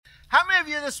How many of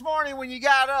you this morning when you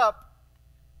got up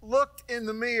looked in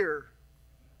the mirror?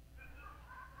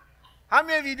 How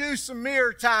many of you do some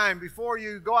mirror time before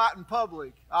you go out in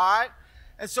public? All right?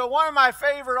 And so one of my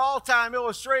favorite all-time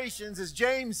illustrations is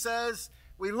James says,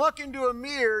 we look into a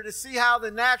mirror to see how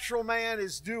the natural man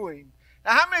is doing.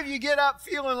 Now, how many of you get up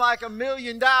feeling like $1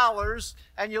 million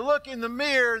and you look in the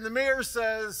mirror and the mirror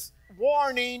says,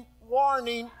 warning,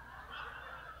 warning,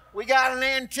 we got an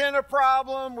antenna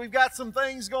problem, we've got some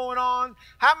things going on.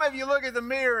 How many of you look at the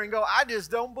mirror and go, I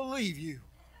just don't believe you?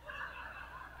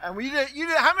 And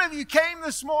how many of you came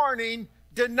this morning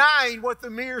denying what the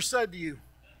mirror said to you?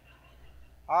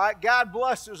 All right, God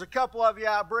bless. There's a couple of you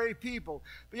out, brave people.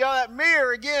 But that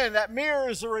mirror, again, that mirror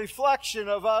is a reflection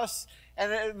of us.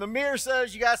 And the mirror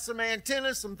says you got some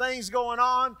antennas, some things going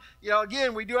on.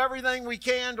 Again, we do everything we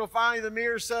can till finally the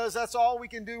mirror says that's all we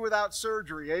can do without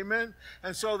surgery. Amen?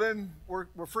 And so then we're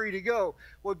free to go.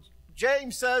 Well,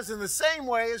 James says in the same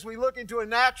way as we look into a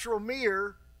natural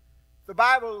mirror, the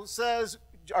Bible says,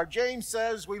 or James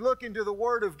says, we look into the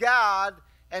Word of God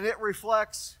and it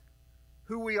reflects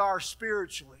who we are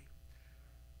spiritually.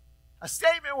 A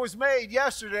statement was made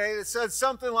yesterday that said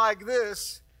something like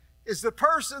this: is the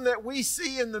person that we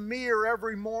see in the mirror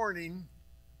every morning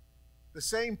the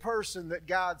same person that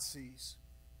God sees?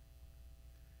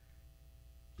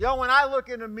 When I look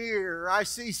in a mirror, I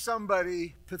see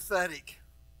somebody pathetic.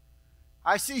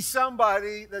 I see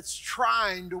somebody that's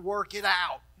trying to work it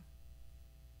out.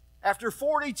 After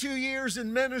 42 years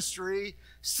in ministry,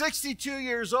 62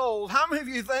 years old, how many of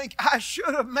you think I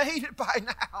should have made it by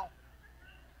now?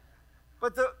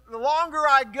 But the longer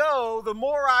I go, the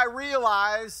more I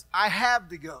realize I have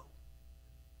to go.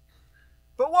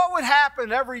 But what would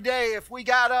happen every day if we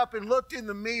got up and looked in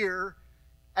the mirror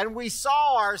and we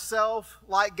saw ourselves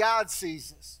like God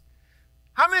sees us?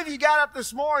 How many of you got up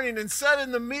this morning and said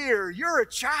in the mirror, you're a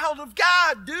child of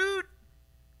God, dude?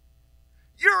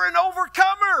 You're an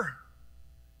overcomer.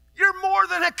 You're more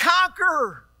than a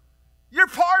conqueror. You're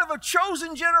part of a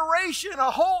chosen generation, a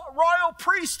whole royal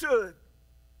priesthood.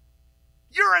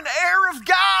 You're an heir of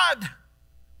God.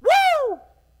 Woo!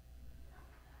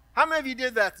 How many of you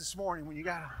did that this morning when you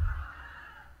got up?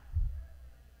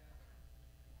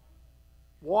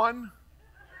 One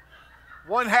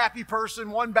happy person,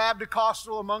 one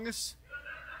Baptist-costal among us.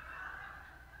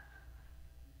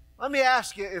 Let me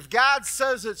ask you, if God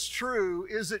says it's true,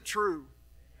 is it true?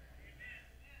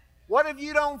 What if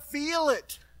you don't feel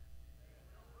it?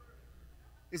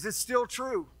 Is it still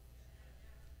true?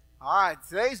 All right,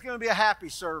 today's going to be a happy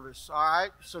service, all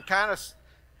right? So kind of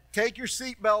take your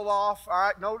seatbelt off, all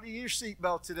right? No to your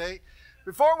seatbelt today.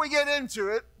 Before we get into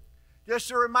it, just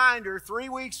a reminder, 3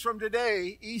 weeks from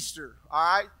today, Easter, all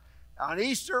right? On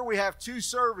Easter, we have 2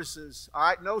 services, all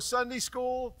right? No Sunday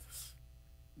school,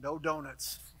 no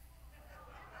donuts.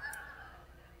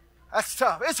 That's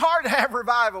tough. It's hard to have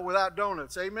revival without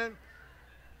donuts, amen?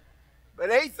 But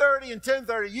 8:30 and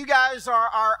 10:30, you guys are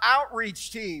our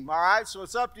outreach team, all right? So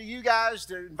it's up to you guys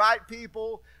to invite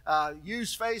people,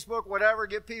 use Facebook, whatever,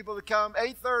 get people to come.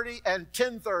 8:30 and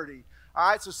 10:30, all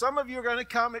right? So some of you are going to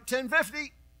come at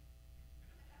 10:50.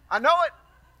 I know it.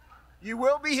 You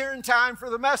will be here in time for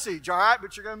the message, all right?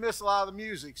 But you're going to miss a lot of the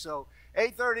music. So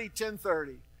 8:30,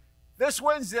 10:30. This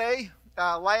Wednesday,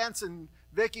 Lance and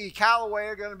Vicki Calloway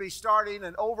are going to be starting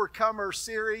an Overcomer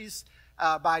series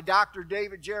by Dr.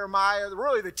 David Jeremiah.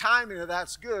 Really, the timing of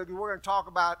that's good. We're going to talk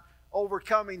about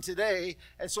overcoming today.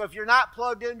 And so if you're not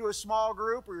plugged into a small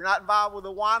group or you're not involved with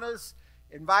Awanas,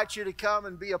 invite you to come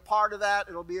and be a part of that.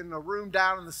 It'll be in a room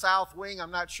down in the south wing.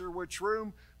 I'm not sure which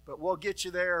room, but we'll get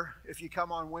you there if you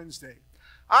come on Wednesday.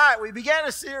 All right, we began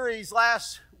a series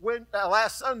last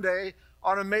Sunday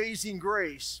on Amazing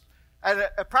Grace. And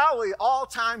a probably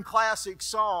all-time classic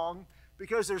song,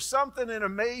 because there's something in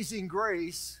Amazing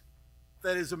Grace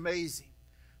that is amazing.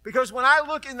 Because when I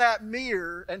look in that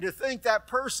mirror and to think that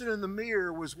person in the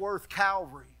mirror was worth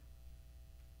Calvary,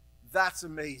 that's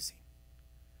amazing.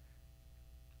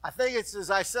 I think it's, as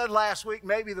I said last week,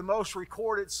 maybe the most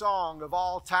recorded song of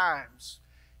all times.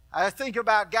 I think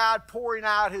about God pouring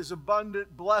out His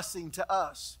abundant blessing to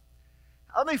us.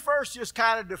 Let me first just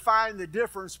kind of define the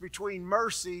difference between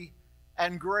mercy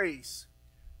and grace.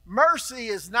 Mercy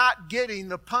is not getting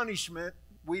the punishment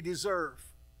we deserve.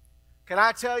 Can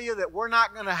I tell you that we're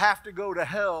not going to have to go to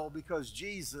hell because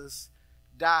Jesus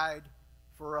died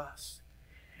for us?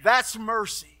 That's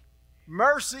mercy.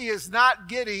 Mercy is not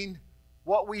getting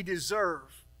what we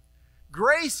deserve.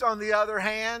 Grace, on the other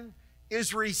hand,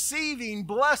 is receiving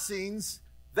blessings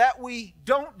that we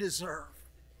don't deserve.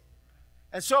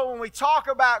 And so when we talk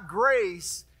about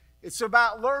grace, It's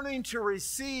about learning to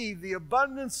receive the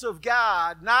abundance of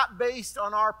God, not based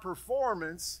on our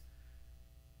performance,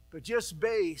 but just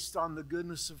based on the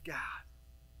goodness of God.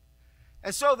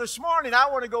 And so this morning,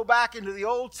 I want to go back into the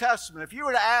Old Testament. If you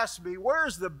were to ask me,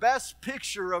 where's the best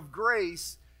picture of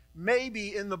grace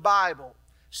maybe in the Bible?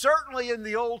 Certainly in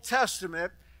the Old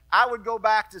Testament, I would go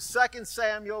back to 2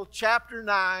 Samuel chapter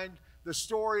 9, the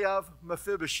story of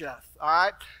Mephibosheth. All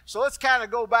right? So let's kind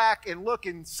of go back and look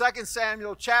in 2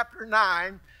 Samuel chapter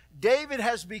 9. David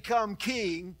has become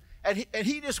king, and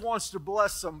he just wants to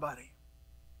bless somebody.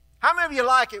 How many of you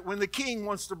like it when the king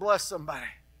wants to bless somebody?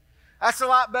 That's a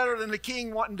lot better than the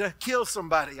king wanting to kill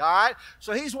somebody, all right?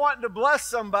 So he's wanting to bless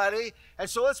somebody. And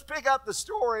so let's pick up the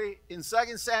story in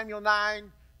 2 Samuel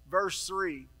 9, verse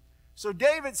 3. So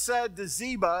David said to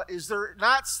Ziba, "Is there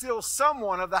not still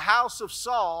someone of the house of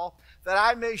Saul that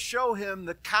I may show him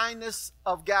the kindness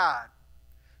of God?"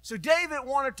 So David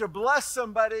wanted to bless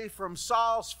somebody from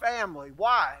Saul's family.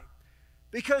 Why?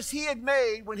 Because he had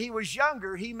made, when he was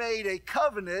younger, he made a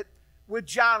covenant with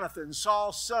Jonathan,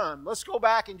 Saul's son. Let's go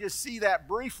back and just see that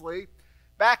briefly.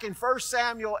 Back in 1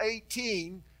 Samuel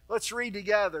 18, let's read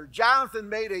together. Jonathan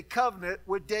made a covenant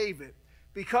with David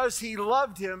because he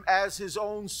loved him as his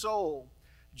own soul.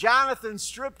 Jonathan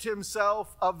stripped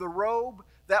himself of the robe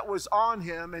that was on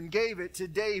him and gave it to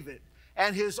David,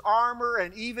 and his armor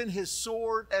and even his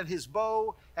sword and his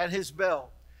bow and his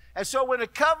belt. And so when a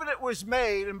covenant was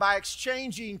made, and by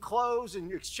exchanging clothes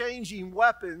and exchanging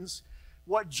weapons,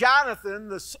 what Jonathan,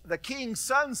 the king's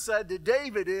son, said to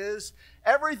David is,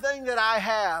 "Everything that I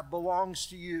have belongs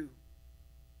to you.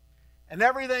 And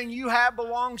everything you have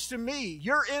belongs to me.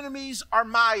 Your enemies are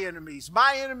my enemies.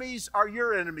 My enemies are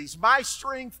your enemies. My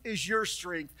strength is your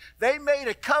strength." They made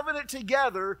a covenant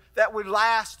together that would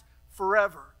last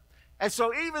forever. And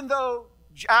so even though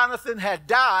Jonathan had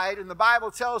died, and the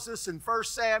Bible tells us in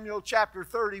 1 Samuel chapter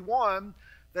 31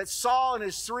 that Saul and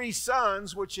his 3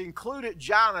 sons, which included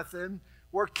Jonathan,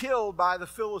 were killed by the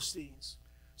Philistines.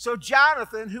 So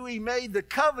Jonathan, who he made the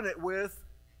covenant with,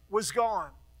 was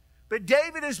gone. But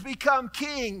David has become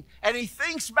king, and he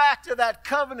thinks back to that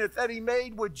covenant that he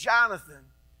made with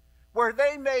Jonathan, where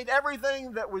they made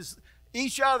everything that was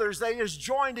each other's, they just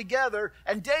joined together.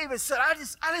 And David said, I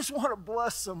just want to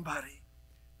bless somebody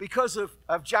because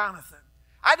of Jonathan.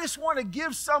 I just want to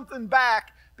give something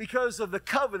back because of the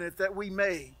covenant that we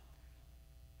made.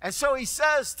 And so he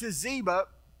says to Ziba,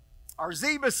 or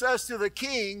Ziba says to the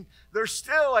king, "There's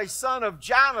still a son of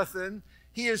Jonathan.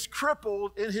 He is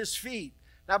crippled in his feet."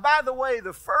 Now, by the way,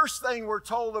 the first thing we're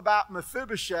told about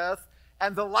Mephibosheth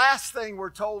and the last thing we're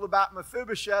told about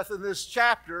Mephibosheth in this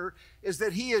chapter is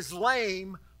that he is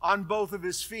lame on both of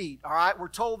his feet. All right, we're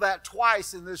told that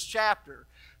twice in this chapter.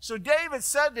 So David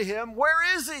said to him, "Where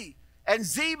is he?" And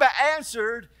Ziba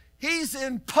answered, "He's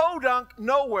in Podunk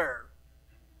nowhere."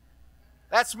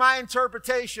 That's my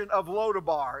interpretation of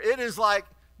Lodabar. It is like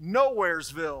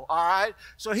Nowheresville, all right?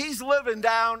 So he's living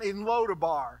down in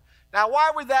Lodabar. Now,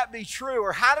 why would that be true?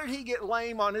 Or how did he get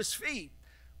lame on his feet?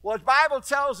 Well, the Bible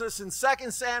tells us in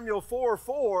 2 Samuel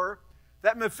 4:4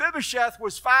 that Mephibosheth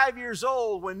was 5 years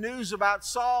old when news about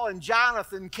Saul and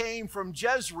Jonathan came from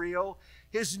Jezreel.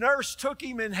 His nurse took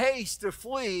him in haste to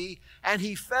flee, and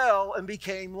he fell and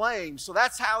became lame. So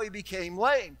that's how he became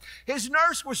lame. His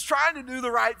nurse was trying to do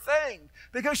the right thing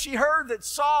because she heard that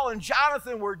Saul and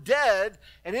Jonathan were dead.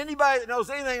 And anybody that knows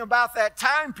anything about that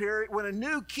time period, when a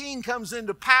new king comes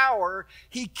into power,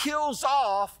 he kills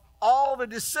off all the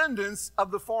descendants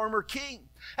of the former king.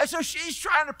 And so she's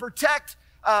trying to protect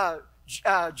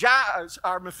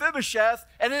Mephibosheth,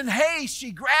 and in haste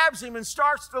she grabs him and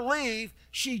starts to leave.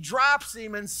 She drops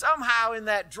him, and somehow in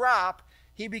that drop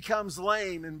he becomes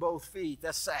lame in both feet.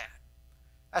 That's sad.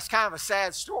 That's kind of a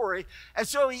sad story. And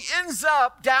so he ends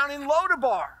up down in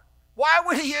Lodabar. Why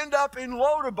would he end up in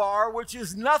Lodabar, which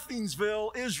is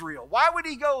Nothingsville, Israel? Why would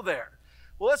he go there?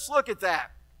 Well, let's look at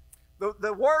that.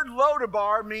 The word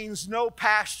Lodabar means no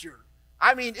pasture.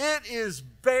 I mean, it is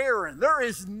barren. There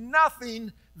is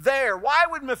nothing there. Why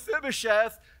would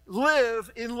Mephibosheth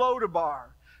live in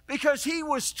Lodabar? Because he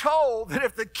was told that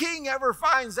if the king ever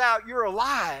finds out you're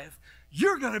alive,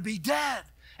 you're going to be dead.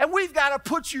 And we've got to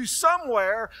put you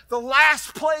somewhere, the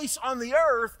last place on the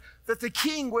earth that the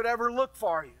king would ever look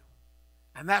for you.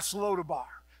 And that's Lodabar.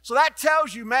 So that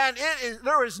tells you, man,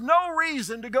 there is no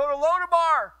reason to go to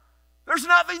Lodabar. There's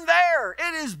nothing there.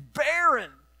 It is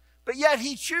barren. But yet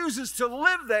he chooses to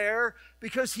live there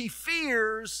because he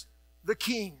fears the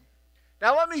king.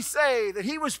 Now let me say that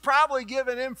he was probably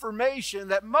given information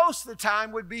that most of the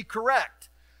time would be correct.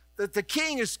 That the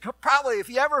king is probably, if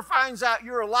he ever finds out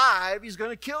you're alive, he's going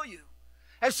to kill you.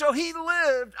 And so he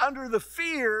lived under the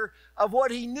fear of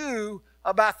what he knew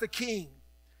about the king.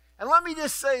 And let me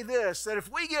just say this, that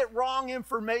if we get wrong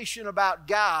information about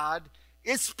God,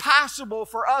 it's possible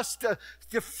for us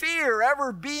to fear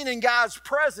ever being in God's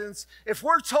presence if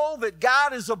we're told that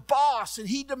God is a boss and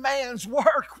he demands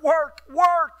work, work,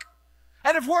 work.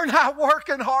 And if we're not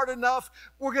working hard enough,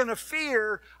 we're going to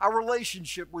fear our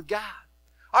relationship with God.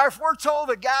 Or if we're told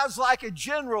that God's like a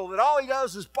general, that all he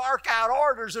does is bark out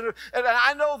orders, and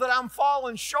I know that I'm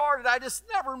falling short and I just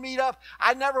never meet up.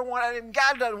 God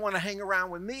doesn't want to hang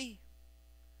around with me.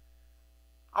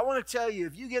 I want to tell you,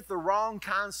 if you get the wrong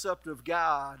concept of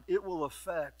God, it will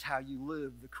affect how you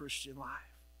live the Christian life.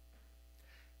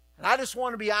 And I just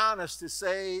want to be honest to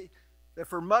say that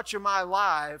for much of my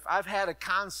life, I've had a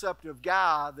concept of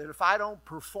God that if I don't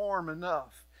perform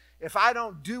enough, if I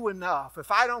don't do enough,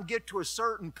 if I don't get to a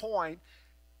certain point,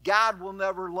 God will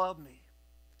never love me.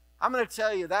 I'm going to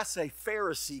tell you, that's a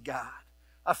Pharisee God.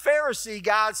 A Pharisee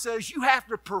God says you have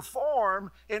to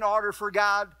perform in order for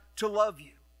God to love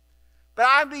you. But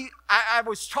I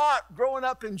was taught growing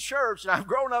up in church, and I've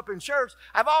grown up in church,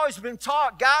 I've always been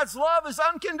taught God's love is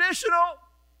unconditional.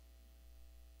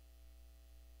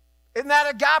 Isn't that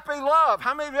agape love?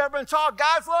 How many of you have ever been taught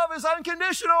God's love is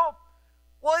unconditional?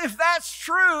 Well, if that's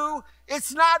true,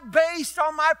 it's not based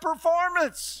on my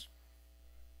performance.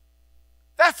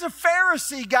 That's a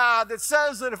Pharisee God that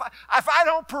says that if I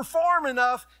don't perform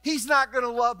enough, he's not going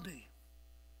to love me.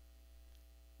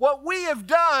 What we have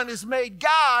done is made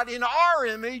God in our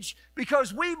image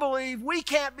because we believe we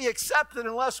can't be accepted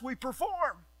unless we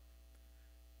perform.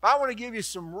 I want to give you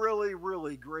some really,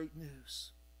 really great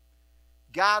news.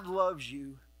 God loves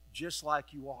you just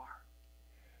like you are.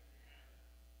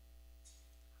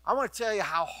 I want to tell you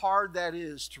how hard that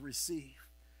is to receive.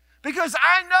 Because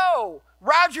I know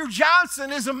Roger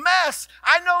Johnson is a mess.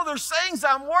 I know there's things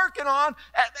I'm working on,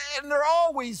 and there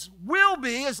always will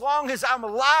be as long as I'm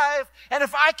alive. And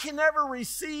if I can never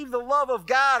receive the love of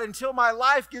God until my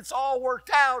life gets all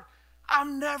worked out,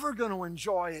 I'm never going to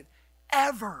enjoy it,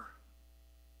 ever.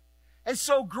 And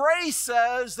so grace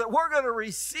says that we're going to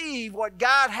receive what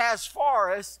God has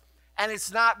for us, and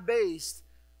it's not based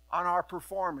on our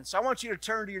performance. I want you to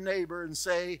turn to your neighbor and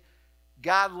say,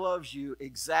 God loves you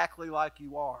exactly like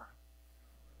you are.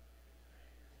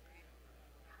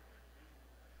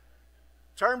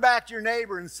 Turn back to your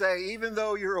neighbor and say, even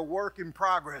though you're a work in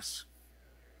progress.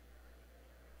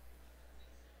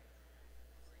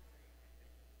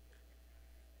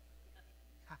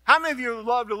 How many of you would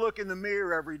love to look in the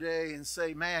mirror every day and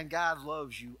say, man, God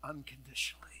loves you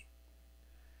unconditionally?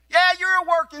 Yeah, you're a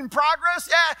work in progress.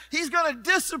 Yeah, he's going to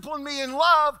discipline me in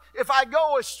love if I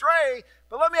go astray.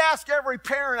 But let me ask every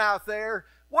parent out there,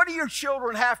 what do your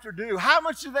children have to do? How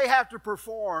much do they have to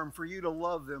perform for you to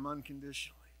love them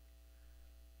unconditionally?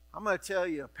 I'm going to tell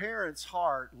you, a parent's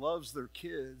heart loves their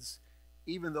kids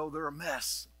even though they're a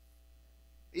mess,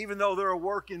 even though they're a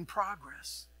work in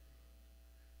progress.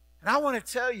 And I want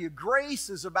to tell you, grace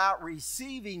is about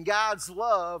receiving God's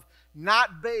love,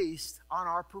 not based on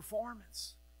our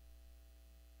performance.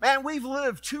 Man, we've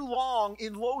lived too long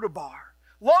in Lodabar.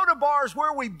 Lodabar is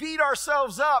where we beat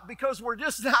ourselves up because we're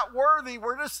just not worthy.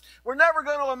 We're never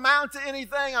going to amount to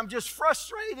anything. I'm just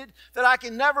frustrated that I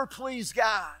can never please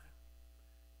God.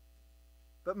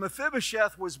 But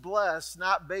Mephibosheth was blessed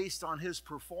not based on his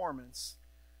performance,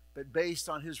 but based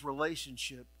on his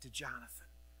relationship to Jonathan.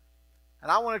 And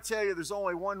I want to tell you, there's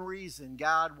only one reason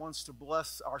God wants to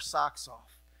bless our socks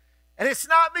off. And it's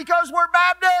not because we're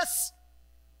Baptists.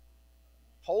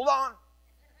 Hold on.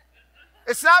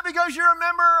 It's not because you're a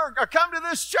member or come to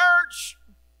this church.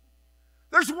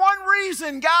 There's one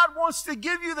reason God wants to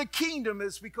give you the kingdom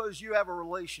is because you have a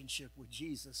relationship with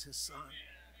Jesus, his son.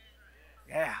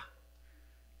 Yeah.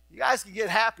 You guys can get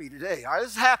happy today. All right,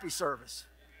 this is a happy service.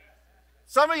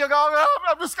 Some of you go, oh,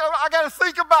 I got to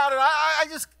think about it. I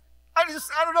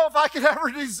don't know if I could ever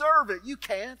deserve it. You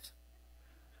can't.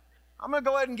 I'm going to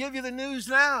go ahead and give you the news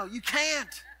now. You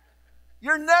can't.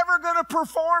 You're never going to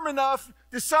perform enough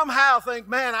to somehow think,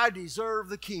 man, I deserve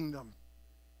the kingdom.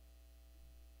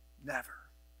 Never.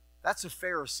 That's a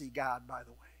Pharisee God, by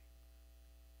the way.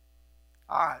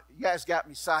 All right, you guys got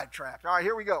me sidetracked. All right,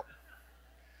 here we go.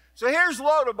 So here's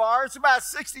Lodabar. It's about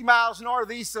 60 miles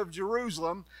northeast of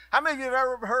Jerusalem. How many of you have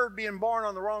ever heard being born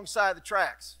on the wrong side of the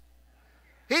tracks?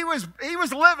 He was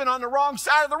living on the wrong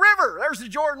side of the river. There's the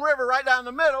Jordan River right down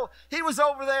the middle. He was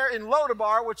over there in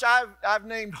Lodabar, which I've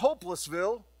named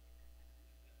Hopelessville.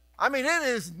 I mean, it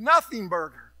is nothing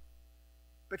burger.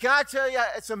 But can I tell you,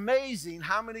 it's amazing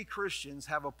how many Christians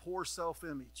have a poor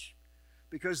self-image.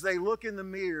 because they look in the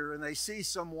mirror and they see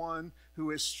someone who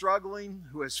is struggling,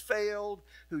 who has failed,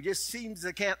 who just seems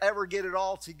they can't ever get it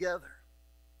all together.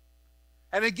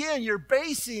 And again, you're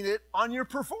basing it on your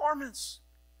performance.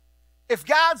 If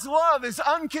God's love is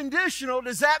unconditional,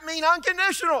 does that mean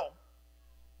unconditional?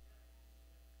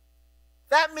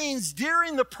 That means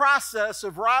during the process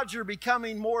of Roger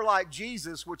becoming more like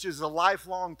Jesus, which is a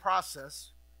lifelong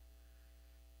process,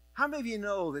 how many of you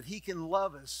know that he can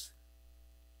love us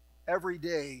every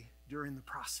day during the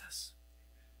process?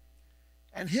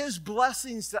 And his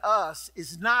blessings to us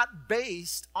is not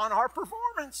based on our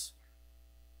performance.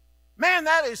 Man,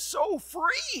 that is so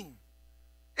freeing.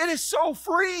 It is so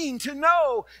freeing to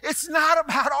know it's not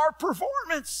about our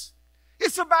performance.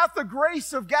 It's about the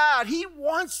grace of God. He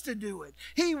wants to do it.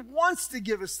 He wants to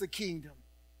give us the kingdom.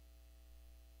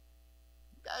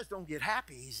 You guys don't get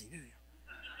happy easy, do you?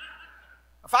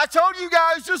 If I told you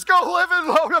guys just go live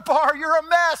in Lodabar, you're a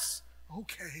mess.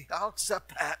 Okay, I'll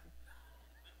accept that.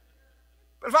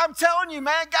 But if I'm telling you,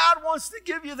 man, God wants to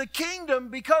give you the kingdom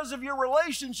because of your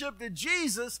relationship to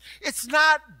Jesus, it's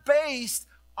not based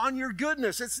on your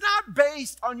goodness. It's not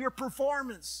based on your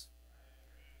performance.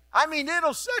 I mean,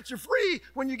 it'll set you free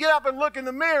when you get up and look in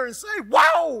the mirror and say,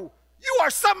 wow, you are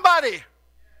somebody.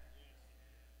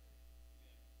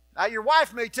 Now, your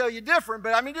wife may tell you different,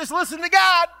 but I mean, just listen to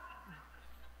God.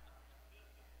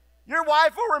 Your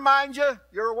wife will remind you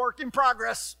you're a work in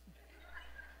progress.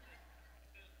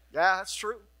 Yeah, that's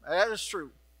true. That is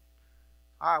true.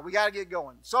 All right, we got to get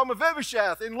going. So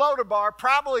Mephibosheth in Lodabar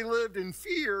probably lived in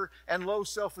fear and low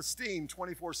self-esteem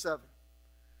 24/7.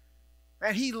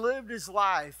 And he lived his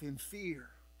life in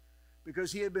fear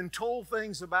because he had been told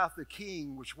things about the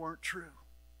king which weren't true.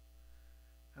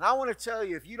 And I want to tell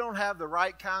you, if you don't have the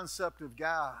right concept of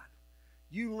God,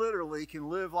 you literally can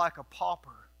live like a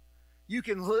pauper. You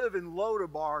can live in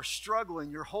Lodabar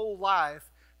struggling your whole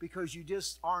life because you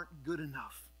just aren't good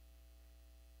enough.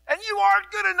 And you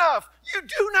aren't good enough. You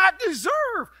do not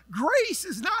deserve. Grace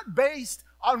is not based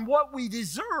on what we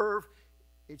deserve.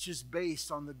 It's just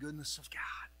based on the goodness of God.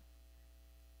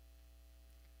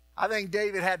 I think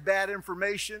David had bad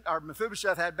information, or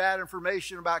Mephibosheth had bad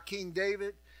information about King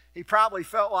David. He probably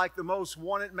felt like the most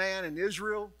wanted man in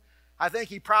Israel. I think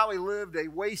he probably lived a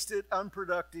wasted,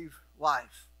 unproductive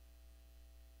life.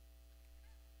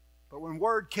 But when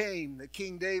word came that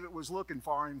King David was looking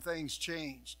for him, things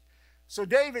changed. So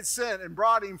David sent and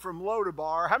brought him from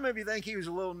Lodabar. How many of you think he was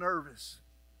a little nervous?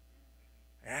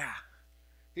 Yeah.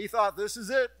 He thought, this is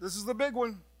it. This is the big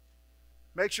one.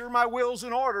 Make sure my will's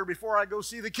in order before I go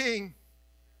see the king.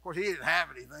 Of course, he didn't have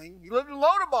anything. He lived in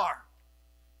Lodabar.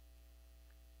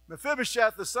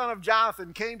 Mephibosheth, the son of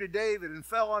Jonathan, came to David and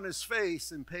fell on his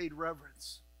face and paid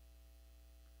reverence.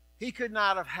 He could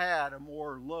not have had a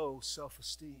more low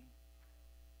self-esteem.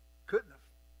 Couldn't have.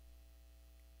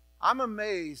 I'm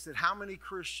amazed at how many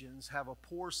Christians have a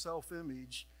poor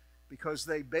self-image because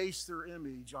they base their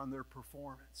image on their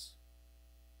performance.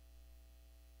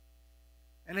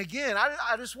 And again,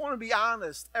 I just want to be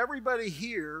honest. Everybody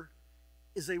here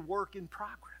is a work in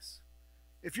progress.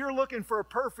 If you're looking for a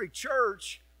perfect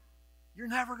church, you're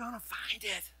never going to find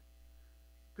it.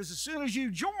 Because as soon as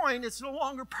you join, it's no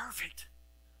longer perfect.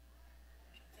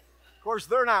 Of course,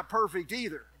 they're not perfect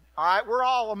either. All right, we're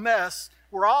all a mess.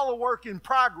 We're all a work in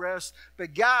progress,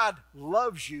 but God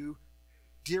loves you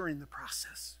during the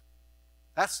process.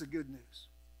 That's the good news.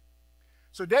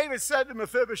 So David said to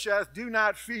Mephibosheth, do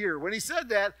not fear. When he said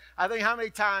that, I think how many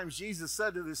times Jesus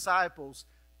said to the disciples,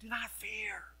 do not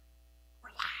fear.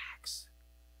 Relax.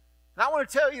 And I want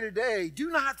to tell you today,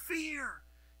 do not fear.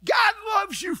 God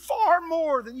loves you far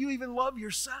more than you even love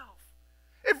yourself.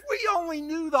 If we only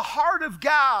knew the heart of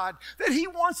God, that He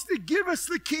wants to give us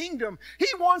the kingdom. He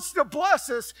wants to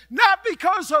bless us, not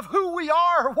because of who we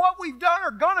are or what we've done or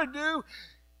going to do.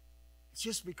 It's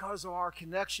just because of our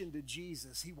connection to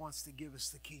Jesus. He wants to give us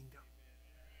the kingdom.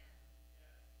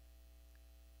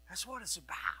 That's what it's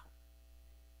about.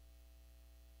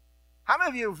 How many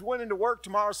of you went into work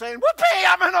tomorrow saying, whoopee,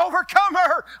 I'm an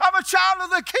overcomer. I'm a child of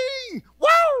the King.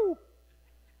 Woo!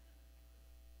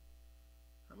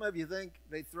 How many of you think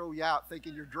they throw you out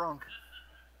thinking you're drunk?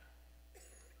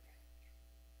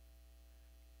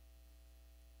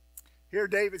 Here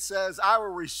David says, I will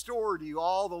restore to you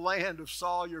all the land of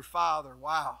Saul your father.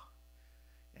 Wow.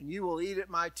 And you will eat at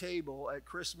my table at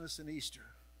Christmas and Easter.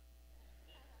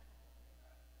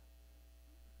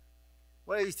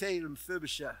 What did he say to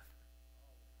Mephibosheth?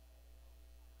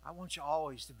 I want you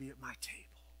always to be at my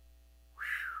table.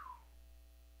 Whew.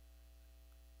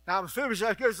 Now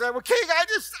Mephibosheth goes and say, well, King,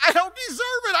 I don't deserve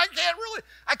it.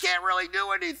 I can't really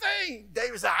do anything.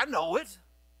 David said, I know it.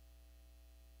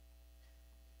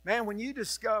 Man, when you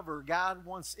discover God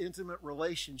wants intimate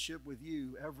relationship with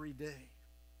you every day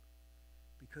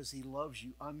because He loves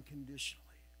you unconditionally,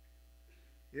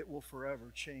 it will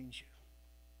forever change you.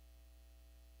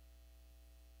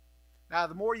 Now,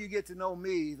 the more you get to know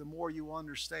me, the more you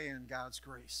understand God's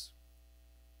grace.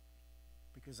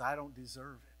 Because I don't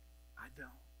deserve it. I don't.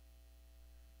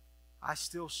 I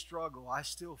still struggle. I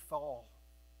still fall.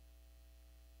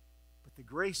 But the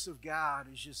grace of God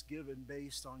is just given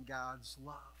based on God's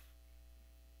love.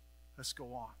 Let's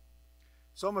go on.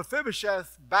 So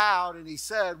Mephibosheth bowed and he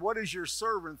said, "What is your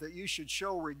servant that you should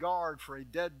show regard for a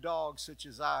dead dog such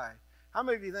as I?" How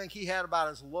many of you think he had about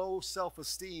as low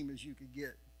self-esteem as you could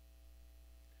get?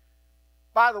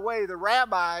 By the way,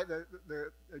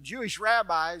 the Jewish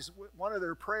rabbis, one of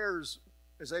their prayers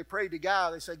as they prayed to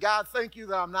God, they say, "God, thank you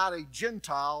that I'm not a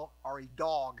Gentile or a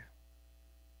dog."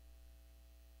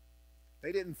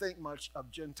 They didn't think much of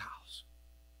Gentiles.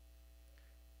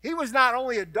 He was not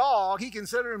only a dog, he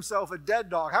considered himself a dead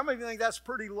dog. How many of you think that's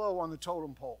pretty low on the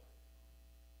totem pole?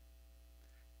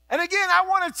 And again, I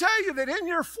want to tell you that in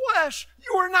your flesh,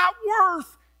 you are not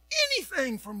worth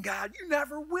anything from God. You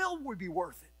never will be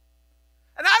worth it.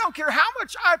 And I don't care how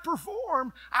much I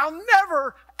perform, I'll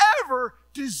never, ever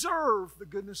deserve the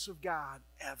goodness of God,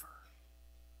 ever.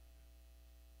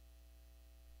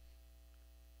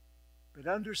 But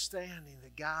understanding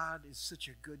that God is such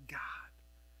a good God.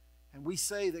 And we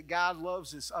say that God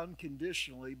loves us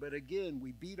unconditionally, but again,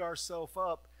 we beat ourselves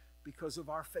up because of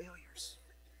our failures.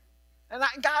 And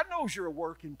God knows you're a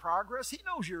work in progress. He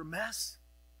knows you're a mess.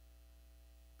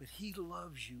 But He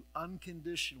loves you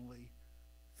unconditionally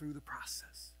through the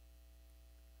process.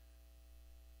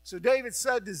 So David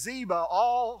said to Ziba,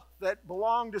 "All that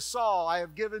belonged to Saul I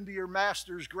have given to your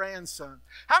master's grandson."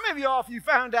 How many of y'all, if you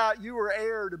found out you were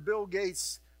heir to Bill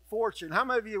Gates' fortune, how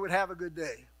many of you would have a good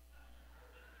day?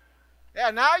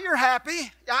 Yeah, now you're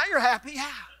happy. Now you're happy.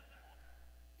 Yeah.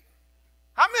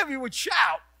 How many of you would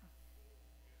shout?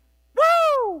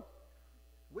 Woo!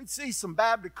 We'd see some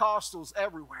Baptist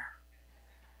everywhere.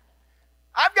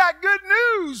 I've got good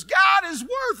news. God is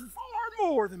worth far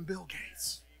more than Bill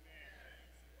Gates.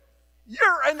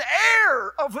 You're an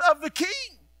heir of the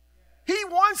King. He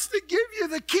wants to give you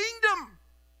the kingdom.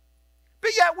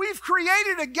 But yet we've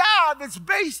created a God that's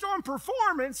based on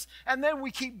performance, and then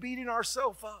we keep beating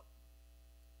ourselves up.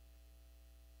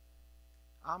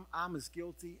 I'm as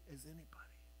guilty as anybody.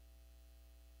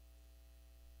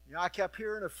 You know, I kept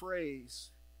hearing a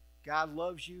phrase, God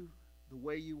loves you the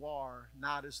way you are,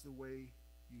 not as the way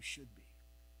you should be.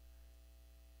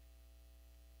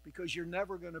 Because you're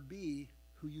never going to be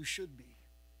who you should be.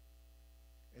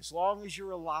 As long as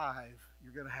you're alive,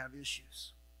 you're going to have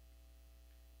issues.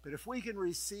 But if we can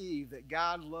receive that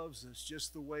God loves us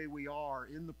just the way we are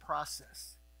in the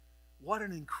process, what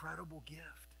an incredible gift.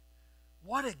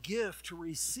 What a gift to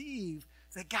receive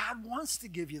that God wants to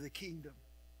give you the kingdom.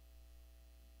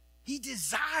 He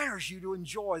desires you to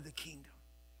enjoy the kingdom.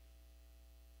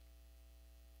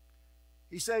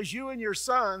 He says, "You and your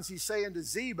sons," he's saying to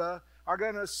Ziba, "are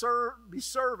going to be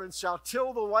servants, shall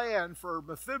till the land for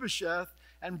Mephibosheth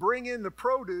and bring in the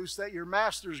produce that your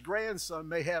master's grandson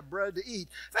may have bread to eat."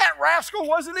 That rascal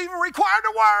wasn't even required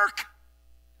to work.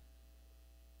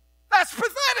 That's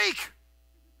pathetic.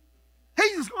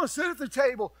 He's just going to sit at the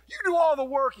table. You do all the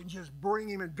work and just bring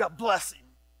him and God bless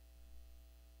him.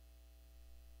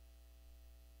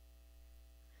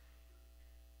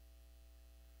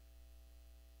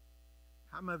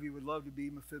 How many of you would love to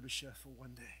be Mephibosheth for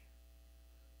one day?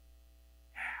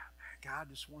 Yeah, man, God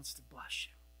just wants to bless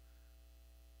you.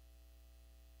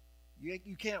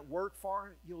 You can't work for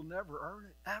it. You'll never earn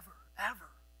it, ever, ever.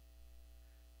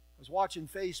 I was watching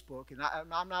Facebook, and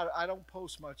I don't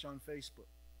post much on Facebook.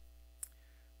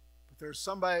 But there's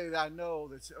somebody that I know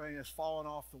that's fallen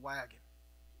off the wagon.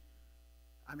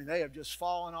 I mean, they have just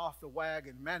fallen off the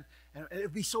wagon, man. And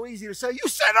it'd be so easy to say, "You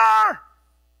sinner!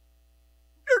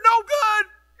 You're no good!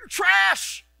 You're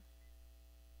trash!"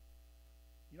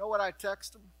 You know what I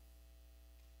text them?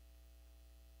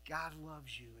 God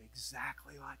loves you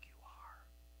exactly like you are.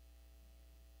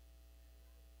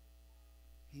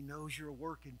 He knows you're a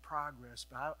work in progress,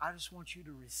 but I just want you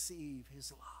to receive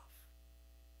His love.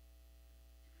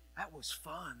 That was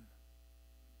fun.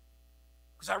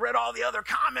 Because I read all the other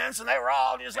comments and they were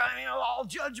all just, all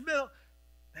judgmental.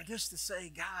 And just to say,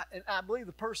 God, and I believe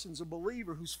the person's a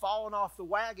believer who's fallen off the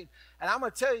wagon. And I'm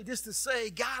going to tell you, just to say,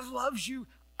 God loves you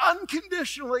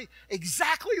unconditionally,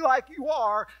 exactly like you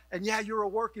are. And yeah, you're a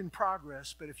work in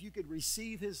progress. But if you could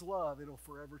receive His love, it'll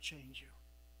forever change you.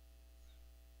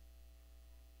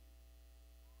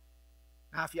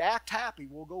 Now, if you act happy,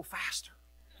 we'll go faster.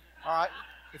 All right?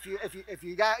 If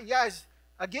you guys,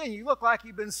 again, you look like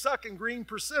you've been sucking green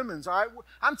persimmons, all right?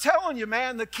 I'm telling you,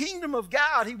 man, the kingdom of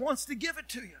God, He wants to give it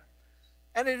to you.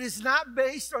 And it is not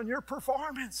based on your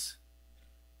performance.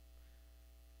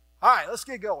 All right, let's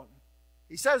get going.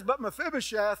 He says, but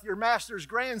Mephibosheth, your master's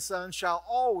grandson, shall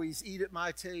always eat at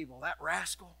my table. That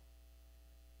rascal.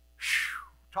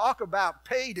 Whew, talk about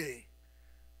payday.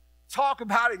 Talk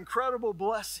about incredible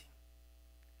blessing.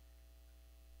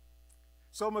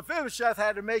 So Mephibosheth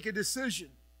had to make a decision.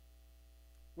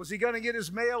 Was he going to get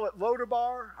his meal at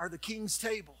Lodabar or the king's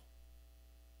table?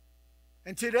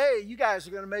 And today, you guys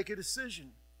are going to make a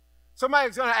decision.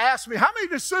 Somebody's going to ask me, how many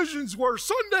decisions were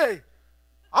Sunday?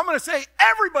 I'm going to say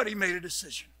everybody made a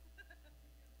decision.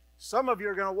 Some of you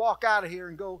are going to walk out of here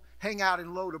and go hang out in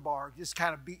Lodabar, just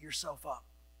kind of beat yourself up.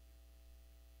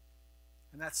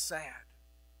 And that's sad.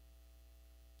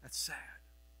 That's sad.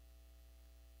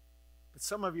 But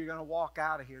some of you are going to walk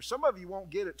out of here. Some of you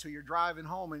won't get it till you're driving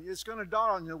home, and it's going to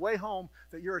dawn on you the way home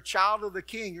that you're a child of the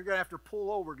King. You're going to have to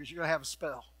pull over because you're going to have a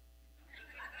spell.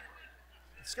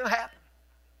 It's going to happen.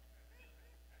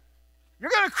 You're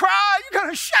going to cry. You're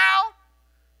going to shout.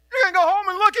 You're going to go home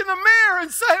and look in the mirror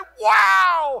and say,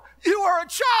 wow, you are a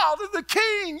child of the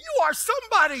King. You are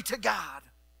somebody to God.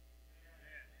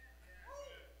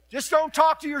 Just don't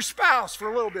talk to your spouse for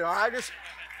a little bit, all right?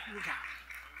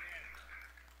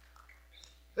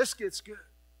 This gets good.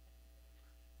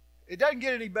 It doesn't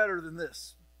get any better than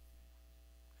this.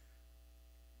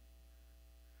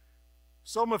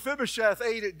 So Mephibosheth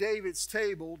ate at David's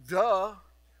table. Duh.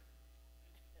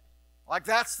 Like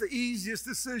that's the easiest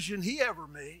decision he ever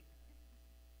made.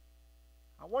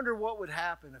 I wonder what would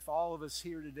happen if all of us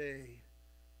here today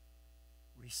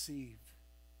received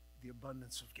the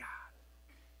abundance of God.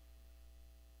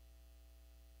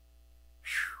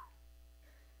 Whew.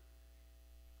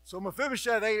 So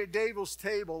Mephibosheth ate at David's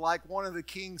table like one of the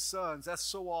king's sons. That's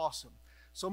so awesome.